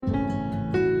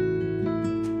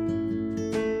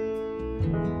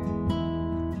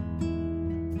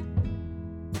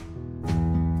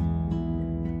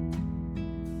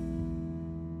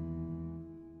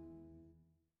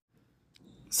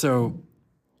So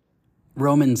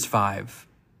Romans 5,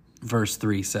 verse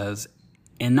 3 says,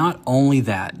 "And not only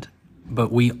that,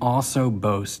 but we also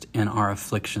boast in our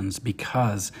afflictions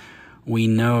because we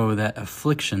know that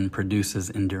affliction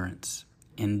produces endurance.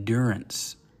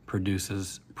 Endurance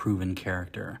produces proven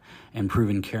character, and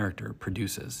proven character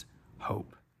produces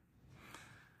hope."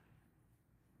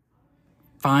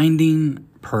 Finding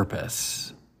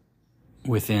purpose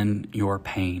within your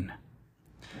pain.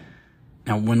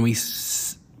 Now, when we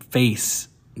face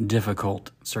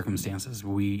difficult circumstances,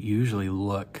 we usually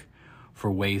look for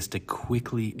ways to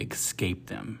quickly escape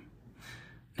them.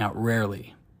 Now,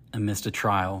 rarely, amidst a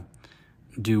trial,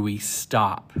 do we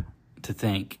stop to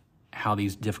think how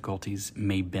these difficulties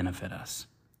may benefit us.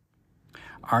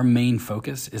 Our main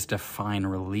focus is to find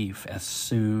relief as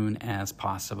soon as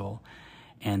possible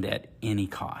and at any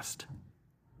cost.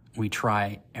 We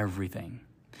try everything,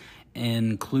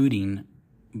 including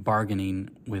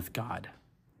bargaining with God.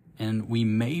 And we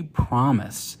may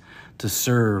promise to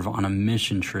serve on a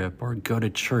mission trip or go to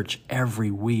church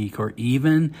every week or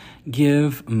even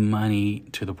give money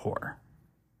to the poor.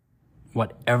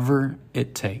 Whatever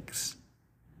it takes,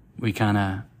 we kind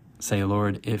of say,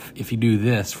 "Lord, if you do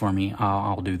this for me,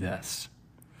 I'll do this."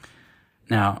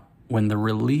 Now, when the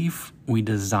relief we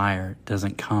desire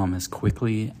doesn't come as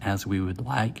quickly as we would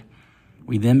like,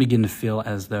 we then begin to feel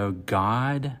as though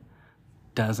God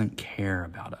doesn't care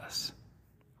about us.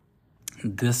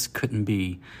 This couldn't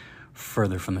be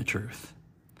further from the truth.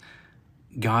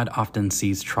 God often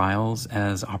sees trials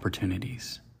as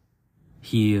opportunities.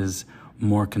 He is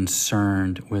more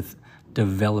concerned with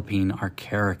developing our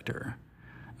character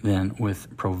than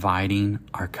with providing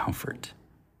our comfort.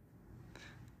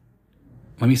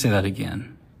 Let me say that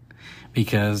again,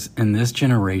 because in this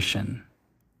generation,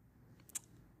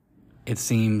 it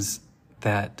seems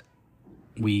that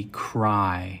we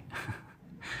cry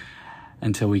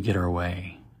until we get our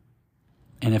way.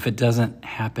 And if it doesn't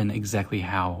happen exactly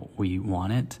how we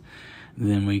want it,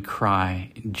 then we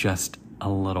cry just a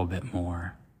little bit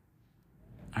more.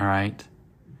 All right?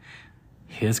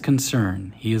 He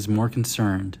is more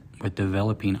concerned with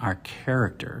developing our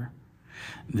character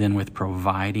than with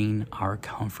providing our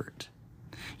comfort.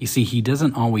 You see, he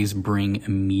doesn't always bring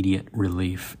immediate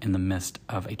relief in the midst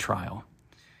of a trial.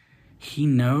 He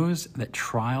knows that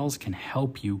trials can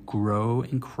help you grow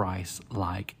in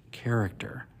Christ-like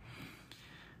character.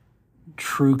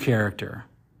 True character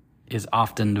is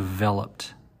often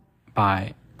developed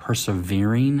by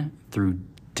persevering through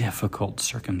difficult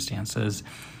circumstances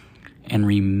and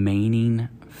remaining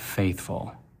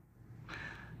faithful.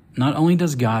 Not only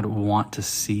does God want to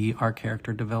see our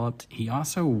character developed, he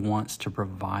also wants to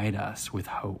provide us with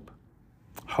hope.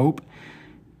 Hope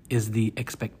is the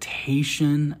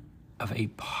expectation of a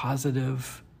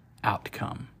positive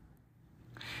outcome.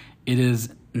 It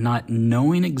is not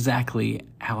knowing exactly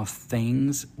how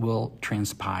things will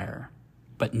transpire,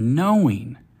 but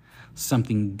knowing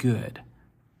something good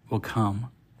will come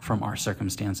from our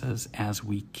circumstances as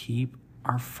we keep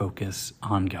our focus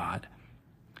on God.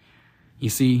 You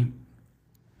see,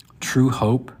 true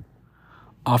hope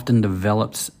often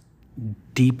develops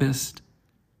deepest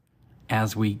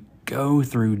as we go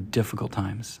through difficult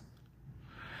times.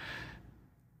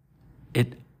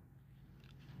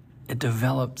 It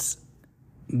develops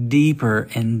deeper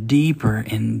and deeper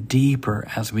and deeper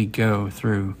as we go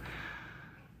through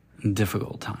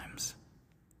difficult times.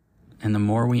 And the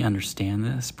more we understand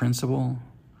this principle,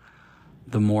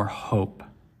 the more hope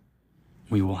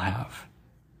we will have.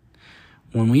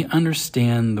 When we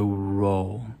understand the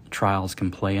role trials can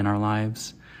play in our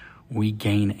lives, we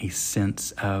gain a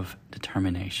sense of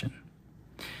determination.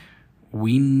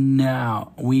 We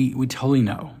totally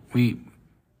know,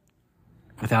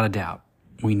 without a doubt,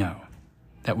 we know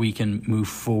that we can move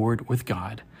forward with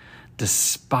God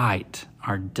despite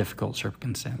our difficult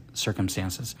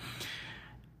circumstances.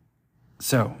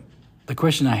 So, the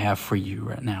question I have for you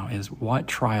right now is, what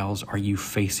trials are you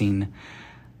facing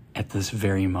at this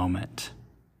very moment?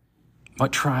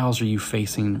 What trials are you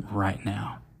facing right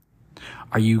now?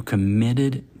 Are you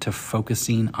committed to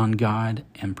focusing on God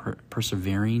and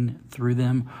persevering through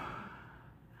them?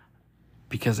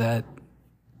 Because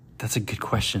that's a good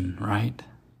question, right?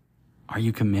 Are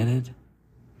you committed?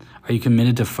 Are you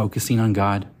committed to focusing on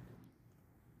God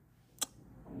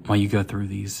while you go through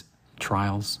these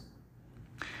trials?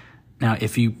 Now,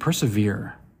 if you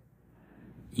persevere,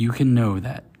 you can know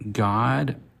that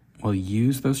God will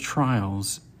use those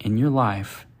trials in your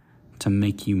life to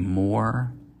make you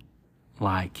more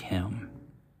like him.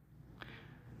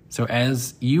 So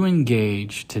as you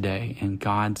engage today in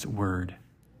God's word,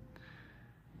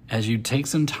 as you take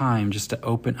some time just to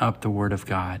open up the word of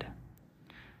God,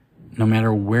 no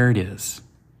matter where it is.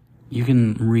 You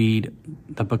can read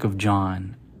the book of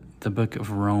John, the book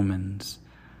of Romans,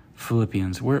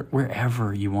 Philippians,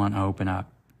 wherever you want to open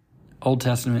up. Old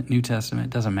Testament, New Testament,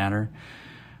 doesn't matter.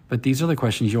 But these are the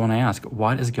questions you want to ask.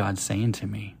 What is God saying to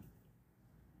me?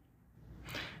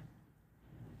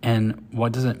 And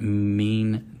what does it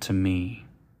mean to me?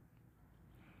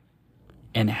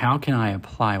 And how can I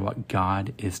apply what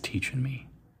God is teaching me?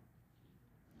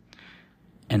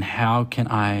 And how can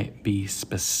I be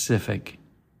specific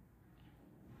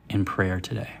in prayer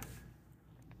today?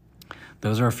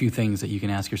 Those are a few things that you can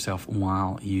ask yourself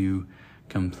while you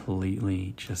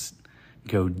completely just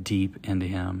go deep into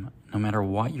Him. No matter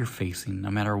what you're facing,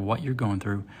 no matter what you're going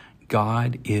through,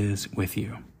 God is with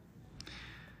you.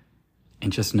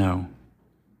 And just know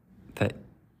that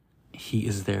He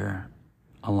is there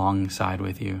alongside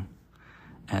with you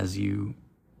as you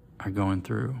are going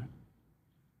through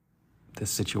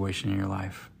this situation in your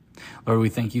life. Lord, we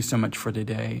thank you so much for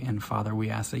today. And Father, we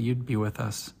ask that you'd be with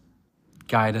us,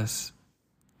 guide us,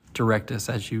 direct us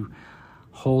as you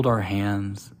hold our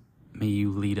hands. May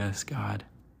you lead us, God.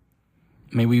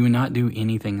 May we not do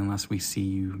anything unless we see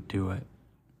you do it.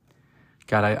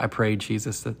 God, I pray,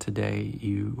 Jesus, that today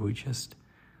you would just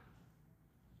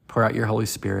pour out your Holy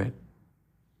Spirit,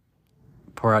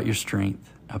 pour out your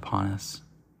strength upon us.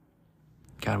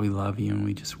 God, we love you and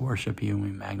we just worship you and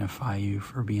we magnify you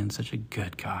for being such a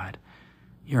good God.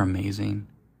 You're amazing.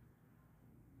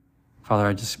 Father,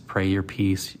 I just pray your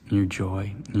peace and your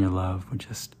joy and your love would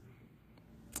just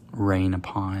reign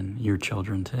upon your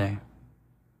children today.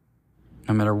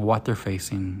 No matter what they're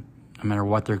facing, no matter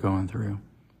what they're going through,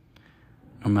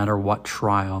 no matter what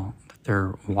trial that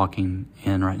they're walking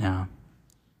in right now,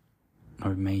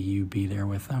 Lord, may you be there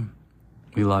with them.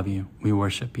 We love you. We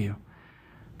worship you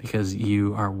because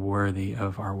you are worthy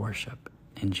of our worship.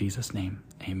 In Jesus' name,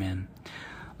 amen.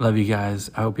 Love you guys.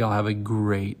 I hope y'all have a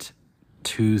great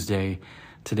Tuesday.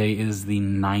 Today is the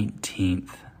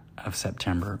 19th of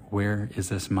September. Where is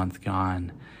this month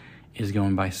gone? It is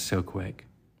going by so quick.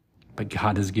 But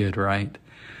God is good, right?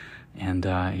 And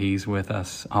He's with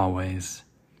us always.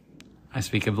 I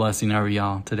speak a blessing over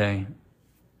y'all today.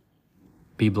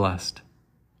 Be blessed.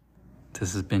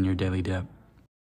 This has been your Daily Dip.